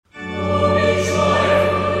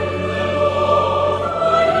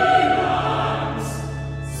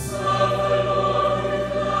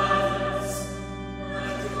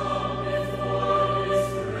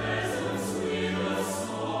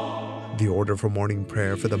for morning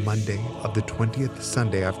prayer for the Monday of the 20th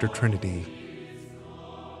Sunday after Trinity.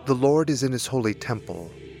 The Lord is in his holy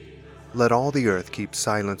temple. Let all the earth keep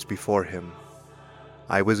silence before him.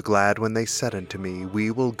 I was glad when they said unto me,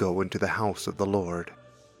 We will go into the house of the Lord.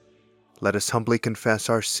 Let us humbly confess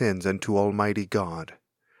our sins unto Almighty God.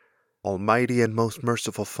 Almighty and most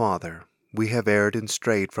merciful Father, we have erred and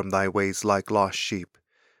strayed from thy ways like lost sheep.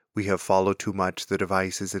 We have followed too much the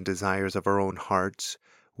devices and desires of our own hearts.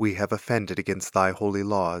 We have offended against thy holy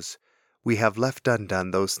laws. We have left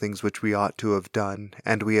undone those things which we ought to have done,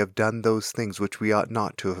 and we have done those things which we ought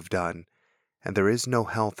not to have done. And there is no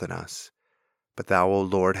health in us. But thou, O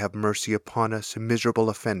Lord, have mercy upon us, miserable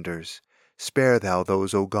offenders. Spare thou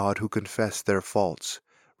those, O God, who confess their faults.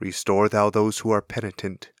 Restore thou those who are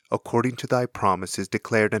penitent, according to thy promises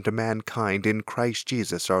declared unto mankind in Christ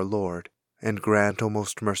Jesus our Lord. And grant, O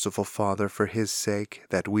most merciful Father, for his sake,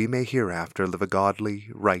 that we may hereafter live a godly,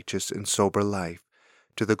 righteous, and sober life,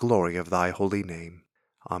 to the glory of thy holy name.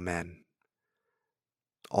 Amen.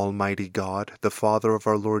 Almighty God, the Father of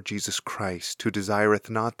our Lord Jesus Christ, who desireth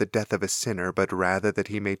not the death of a sinner, but rather that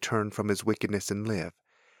he may turn from his wickedness and live,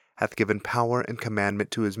 hath given power and commandment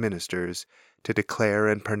to his ministers, to declare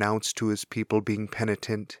and pronounce to his people being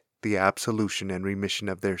penitent the absolution and remission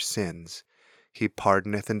of their sins. He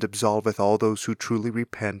pardoneth and absolveth all those who truly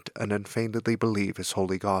repent and unfeignedly believe his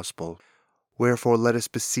holy gospel. Wherefore let us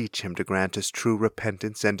beseech him to grant us true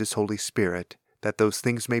repentance and his Holy Spirit, that those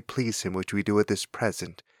things may please him which we do at this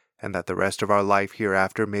present, and that the rest of our life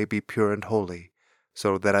hereafter may be pure and holy,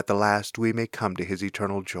 so that at the last we may come to his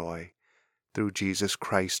eternal joy. Through Jesus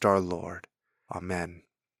Christ our Lord. Amen.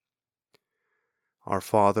 Our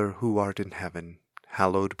Father, who art in heaven,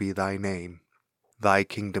 hallowed be thy name. Thy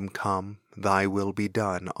kingdom come, thy will be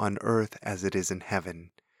done, on earth as it is in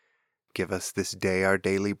heaven. Give us this day our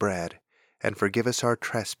daily bread, and forgive us our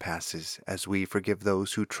trespasses, as we forgive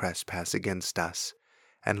those who trespass against us.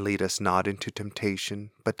 And lead us not into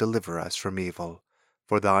temptation, but deliver us from evil.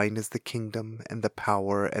 For thine is the kingdom, and the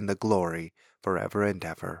power, and the glory, forever and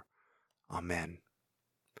ever. Amen.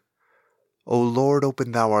 O Lord,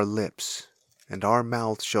 open thou our lips, and our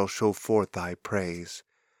mouth shall show forth thy praise.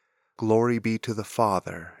 Glory be to the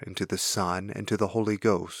Father, and to the Son, and to the Holy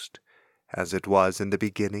Ghost, as it was in the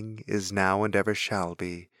beginning, is now, and ever shall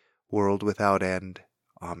be, world without end.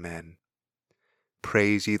 Amen.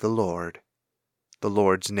 Praise ye the Lord. The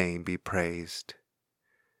Lord's name be praised.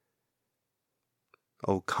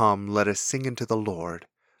 O come, let us sing unto the Lord.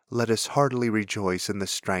 Let us heartily rejoice in the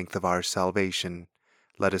strength of our salvation.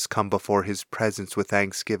 Let us come before his presence with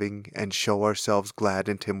thanksgiving, and show ourselves glad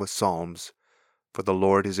in him with psalms. For the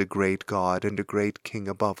Lord is a great God, and a great King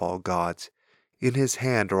above all gods. In his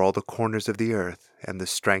hand are all the corners of the earth, and the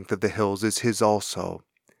strength of the hills is his also.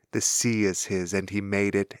 The sea is his, and he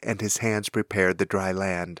made it, and his hands prepared the dry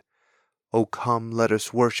land. O come, let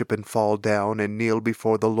us worship and fall down, and kneel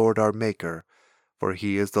before the Lord our Maker. For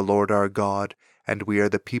he is the Lord our God, and we are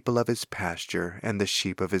the people of his pasture, and the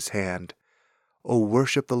sheep of his hand. O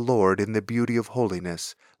worship the Lord in the beauty of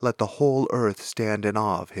holiness. Let the whole earth stand in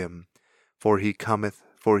awe of him. For he cometh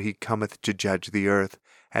to judge the earth,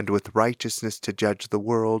 and with righteousness to judge the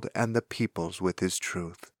world and the peoples with his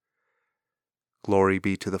truth. Glory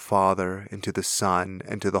be to the Father, and to the Son,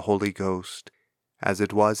 and to the Holy Ghost, as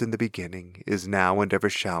it was in the beginning, is now, and ever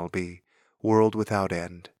shall be, world without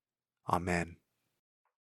end. Amen.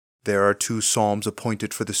 There are 2 psalms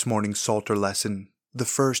appointed for this morning's Psalter lesson. The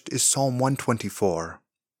first is Psalm 124.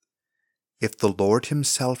 If the Lord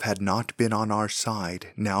himself had not been on our side,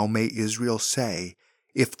 now may Israel say,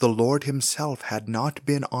 if the Lord himself had not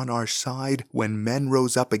been on our side when men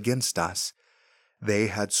rose up against us, they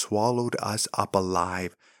had swallowed us up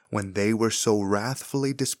alive when they were so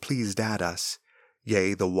wrathfully displeased at us.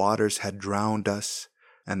 Yea, the waters had drowned us,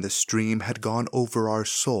 and the stream had gone over our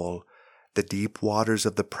soul. The deep waters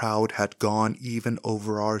of the proud had gone even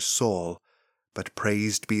over our soul. But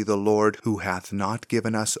praised be the Lord, who hath not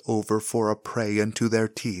given us over for a prey unto their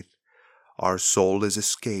teeth. Our soul is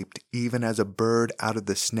escaped, even as a bird out of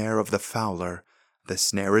the snare of the fowler. The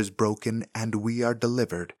snare is broken, and we are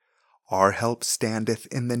delivered. Our help standeth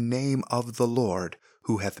in the name of the Lord,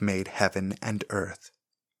 who hath made heaven and earth.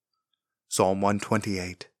 Psalm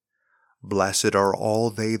 128. Blessed are all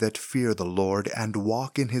they that fear the Lord, and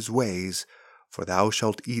walk in his ways. For thou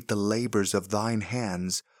shalt eat the labors of thine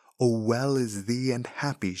hands. O well is thee, and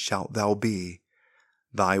happy shalt thou be.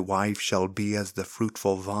 Thy wife shall be as the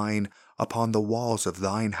fruitful vine upon the walls of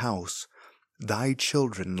thine house, thy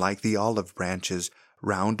children like the olive branches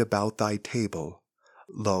round about thy table.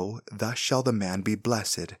 Lo, thus shall the man be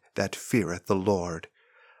blessed that feareth the Lord.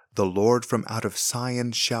 The Lord from out of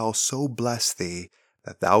Sion shall so bless thee,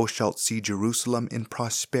 that thou shalt see Jerusalem in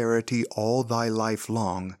prosperity all thy life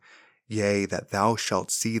long, yea, that thou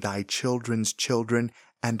shalt see thy children's children,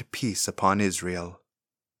 and peace upon Israel.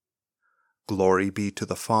 Glory be to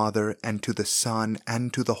the Father, and to the Son,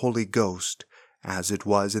 and to the Holy Ghost, as it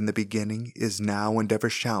was in the beginning, is now, and ever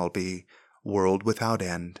shall be, world without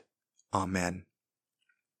end. Amen.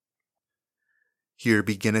 Here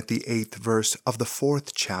beginneth the 8th verse of the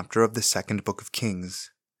 4th chapter of the 2nd book of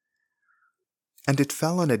Kings. And it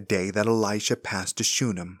fell on a day that Elisha passed to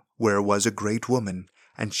Shunem, where was a great woman,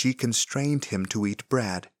 and she constrained him to eat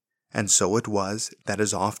bread. And so it was, that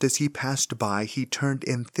as oft as he passed by, he turned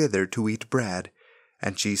in thither to eat bread.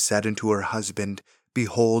 And she said unto her husband,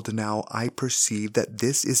 Behold, now I perceive that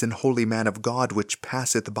this is an holy man of God which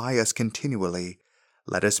passeth by us continually.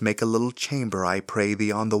 Let us make a little chamber, I pray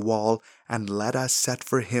thee, on the wall, and let us set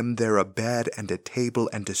for him there a bed, and a table,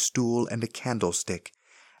 and a stool, and a candlestick.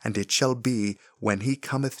 And it shall be, when he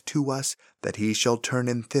cometh to us, that he shall turn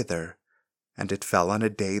in thither. And it fell on a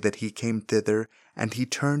day that he came thither, and he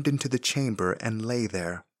turned into the chamber, and lay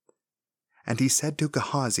there. And he said to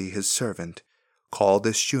Gehazi his servant, Call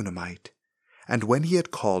this Shunammite. And when he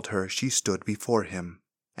had called her, she stood before him.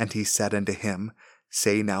 And he said unto him,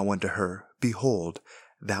 Say now unto her, Behold,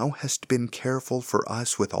 thou hast been careful for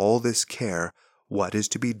us with all this care. What is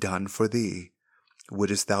to be done for thee?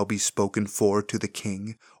 Wouldest thou be spoken for to the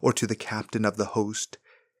king, or to the captain of the host?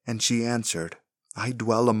 And she answered, I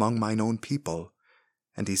dwell among mine own people.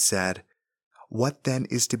 And he said, What then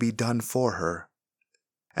is to be done for her?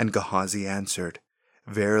 And Gehazi answered,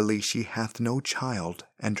 Verily she hath no child,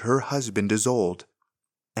 and her husband is old.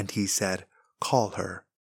 And he said, Call her.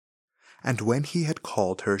 And when he had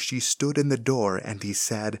called her, she stood in the door, and he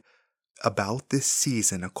said, About this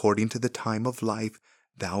season, according to the time of life,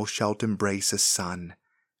 thou shalt embrace a son.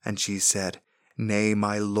 And she said, Nay,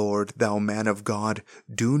 my lord, thou man of God,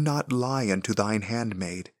 do not lie unto thine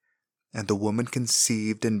handmaid. And the woman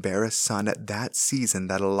conceived and bare a son at that season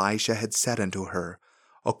that Elisha had said unto her,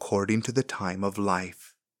 according to the time of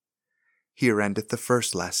life. Here endeth the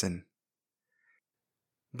first lesson.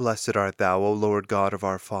 Blessed art thou, O Lord God of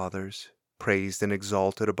our fathers, praised and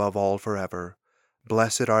exalted above all forever.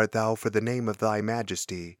 Blessed art thou for the name of thy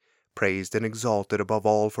majesty, praised and exalted above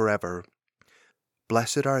all forever.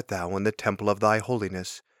 Blessed art thou in the temple of thy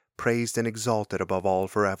holiness, praised and exalted above all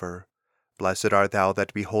forever. Blessed art thou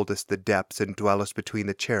that beholdest the depths and dwellest between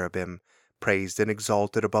the cherubim, praised and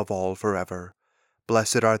exalted above all forever.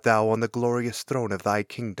 Blessed art thou on the glorious throne of thy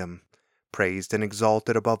kingdom, praised and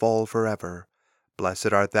exalted above all forever.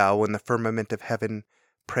 Blessed art thou in the firmament of heaven,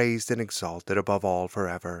 praised and exalted above all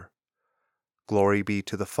forever. Glory be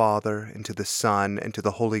to the Father, and to the Son, and to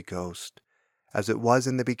the Holy Ghost, as it was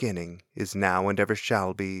in the beginning, is now, and ever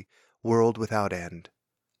shall be, world without end.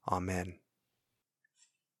 Amen.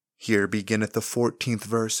 Here beginneth the 14th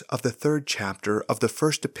verse of the 3rd chapter of the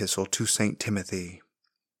first epistle to St. Timothy.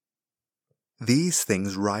 These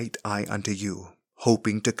things write I unto you,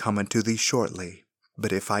 hoping to come unto thee shortly.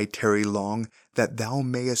 But if I tarry long, that thou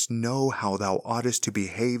mayest know how thou oughtest to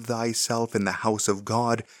behave thyself in the house of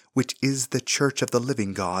God, which is the church of the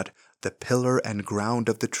living God, the pillar and ground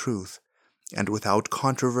of the truth. And without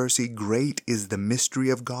controversy great is the mystery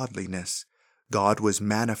of godliness. God was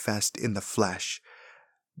manifest in the flesh,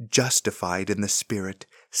 justified in the Spirit,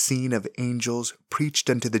 seen of angels, preached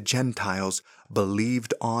unto the Gentiles,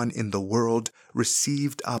 believed on in the world,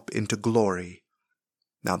 received up into glory.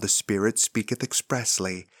 Now the Spirit speaketh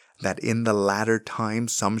expressly, that in the latter time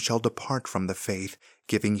some shall depart from the faith,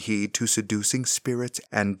 giving heed to seducing spirits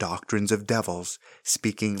and doctrines of devils,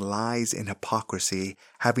 speaking lies in hypocrisy,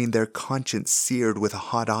 having their conscience seared with a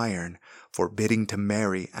hot iron, forbidding to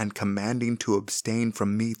marry, and commanding to abstain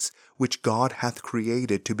from meats which God hath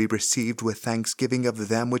created to be received with thanksgiving of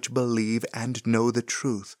them which believe and know the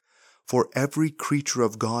truth. For every creature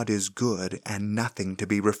of God is good, and nothing to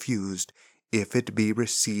be refused, if it be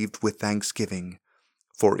received with thanksgiving,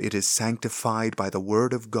 for it is sanctified by the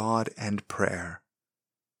word of God and prayer.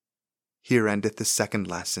 Here endeth the second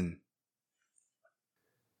lesson.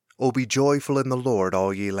 O be joyful in the Lord,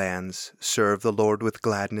 all ye lands. Serve the Lord with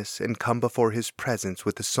gladness, and come before his presence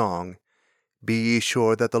with a song. Be ye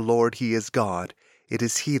sure that the Lord he is God. It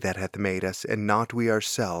is he that hath made us, and not we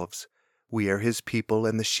ourselves. We are his people,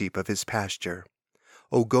 and the sheep of his pasture.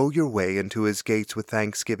 O go your way into his gates with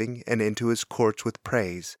thanksgiving, and into his courts with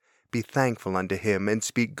praise. Be thankful unto him, and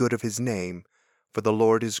speak good of his name. For the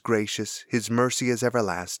Lord is gracious, his mercy is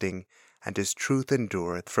everlasting, and his truth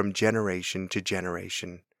endureth from generation to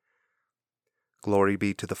generation. Glory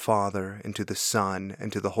be to the Father, and to the Son,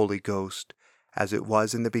 and to the Holy Ghost, as it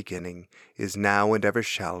was in the beginning, is now, and ever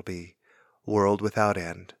shall be, world without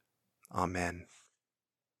end. Amen.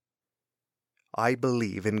 I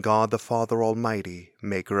believe in God the Father Almighty,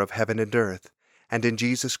 maker of heaven and earth, and in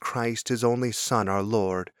Jesus Christ, his only Son, our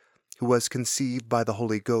Lord, who was conceived by the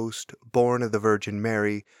Holy Ghost, born of the Virgin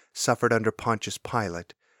Mary, suffered under Pontius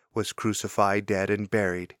Pilate, was crucified, dead, and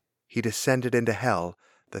buried. He descended into hell.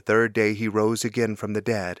 The third day he rose again from the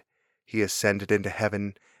dead. He ascended into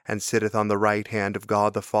heaven, and sitteth on the right hand of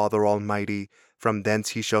God the Father Almighty. From thence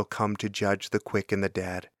he shall come to judge the quick and the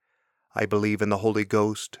dead. I believe in the Holy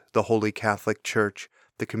Ghost, the Holy Catholic Church,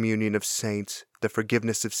 the communion of saints, the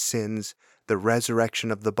forgiveness of sins, the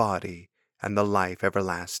resurrection of the body, and the life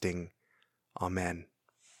everlasting. Amen.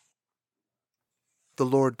 The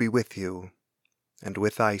Lord be with you, and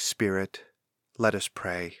with thy spirit. Let us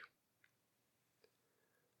pray.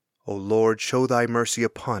 O Lord, show thy mercy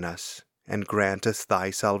upon us, and grant us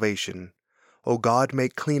thy salvation. O God,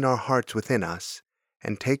 make clean our hearts within us,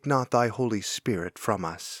 and take not thy Holy Spirit from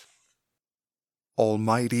us.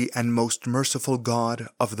 Almighty and most merciful God,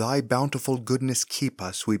 of thy bountiful goodness keep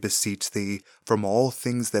us, we beseech thee, from all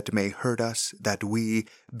things that may hurt us, that we,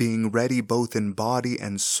 being ready both in body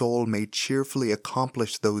and soul, may cheerfully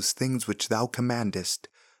accomplish those things which thou commandest,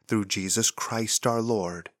 through Jesus Christ our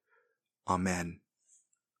Lord. Amen.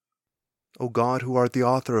 O God, who art the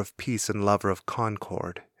author of peace and lover of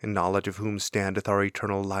concord, in knowledge of whom standeth our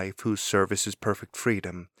eternal life, whose service is perfect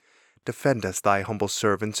freedom, defend us, thy humble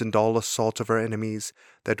servants, and all assaults of our enemies,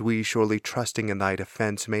 that we, surely trusting in thy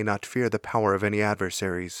defense, may not fear the power of any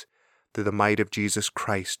adversaries, through the might of Jesus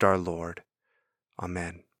Christ our Lord.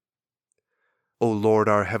 Amen. O Lord,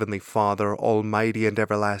 our heavenly Father, almighty and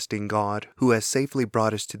everlasting God, who has safely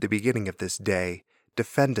brought us to the beginning of this day,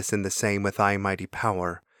 defend us in the same with thy mighty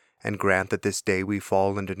power, and grant that this day we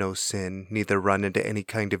fall into no sin, neither run into any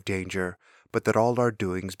kind of danger, but that all our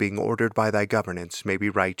doings, being ordered by thy governance, may be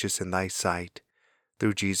righteous in thy sight.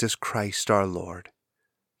 Through Jesus Christ our Lord.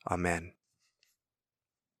 Amen.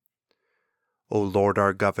 O Lord,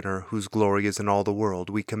 our Governor, whose glory is in all the world,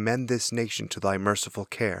 we commend this nation to thy merciful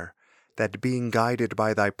care, that being guided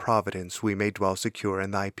by thy providence we may dwell secure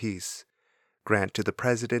in thy peace. Grant to the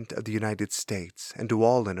President of the United States, and to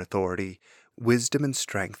all in authority, wisdom and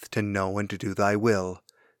strength to know and to do thy will.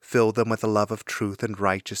 Fill them with a love of truth and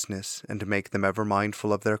righteousness, and make them ever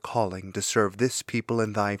mindful of their calling to serve this people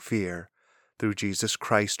in thy fear. Through Jesus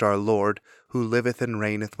Christ our Lord, who liveth and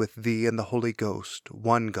reigneth with thee in the Holy Ghost,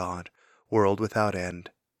 one God, world without end.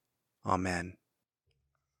 Amen.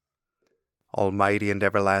 Almighty and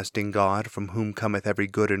everlasting God, from whom cometh every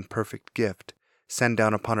good and perfect gift, send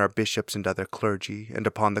down upon our bishops and other clergy, and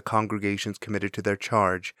upon the congregations committed to their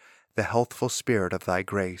charge, the healthful spirit of thy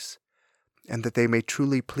grace, and that they may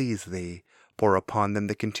truly please thee, pour upon them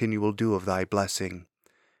the continual dew of thy blessing.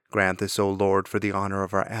 Grant this, O Lord, for the honor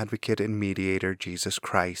of our advocate and mediator, Jesus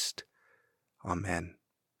Christ. Amen.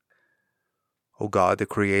 O God, the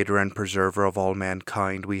creator and preserver of all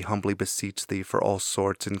mankind, we humbly beseech thee for all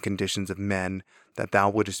sorts and conditions of men, that thou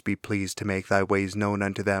wouldest be pleased to make thy ways known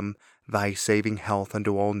unto them, thy saving health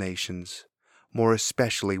unto all nations. More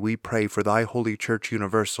especially we pray for thy holy Church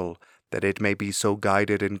universal, that it may be so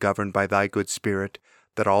guided and governed by thy good Spirit,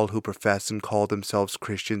 that all who profess and call themselves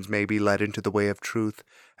Christians may be led into the way of truth,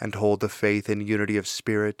 and hold the faith in unity of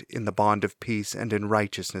spirit, in the bond of peace, and in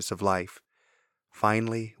righteousness of life.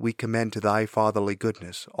 Finally, we commend to thy fatherly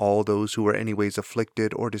goodness all those who are anyways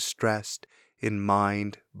afflicted or distressed in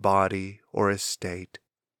mind, body, or estate,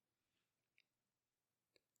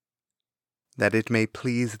 that it may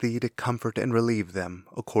please thee to comfort and relieve them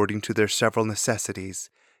according to their several necessities,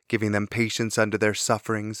 giving them patience under their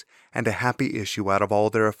sufferings, and a happy issue out of all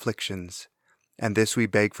their afflictions. And this we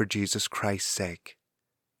beg for Jesus Christ's sake.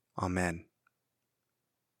 Amen.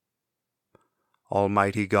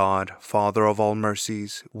 Almighty God, Father of all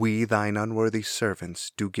mercies, we, thine unworthy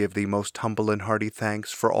servants, do give thee most humble and hearty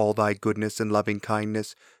thanks for all thy goodness and loving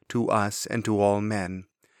kindness to us and to all men.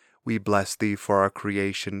 We bless thee for our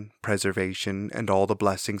creation, preservation, and all the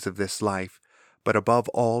blessings of this life, but above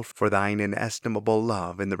all for thine inestimable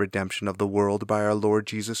love in the redemption of the world by our Lord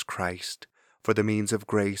Jesus Christ, for the means of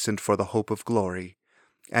grace and for the hope of glory.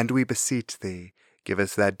 And we beseech thee, give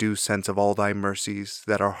us that due sense of all thy mercies,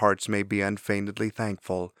 that our hearts may be unfeignedly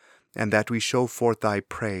thankful, and that we show forth thy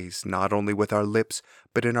praise, not only with our lips,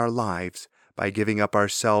 but in our lives, by giving up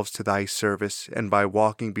ourselves to thy service, and by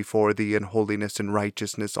walking before thee in holiness and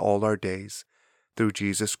righteousness all our days. Through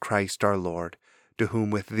Jesus Christ our Lord, to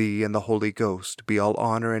whom with thee and the Holy Ghost be all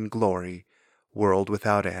honor and glory, world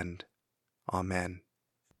without end. Amen.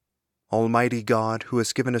 Almighty God, who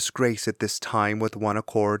hast given us grace at this time with one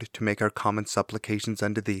accord to make our common supplications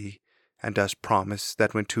unto Thee, and dost promise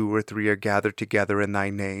that when 2 or 3 are gathered together in Thy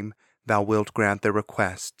name, Thou wilt grant their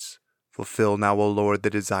requests. Fulfill now, O Lord, the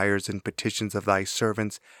desires and petitions of Thy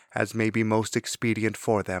servants as may be most expedient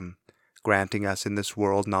for them, granting us in this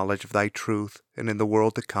world knowledge of Thy truth, and in the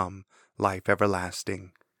world to come life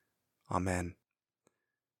everlasting. Amen.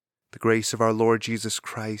 The grace of our Lord Jesus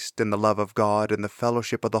Christ, and the love of God, and the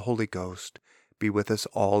fellowship of the Holy Ghost be with us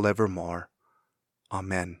all evermore.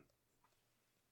 Amen.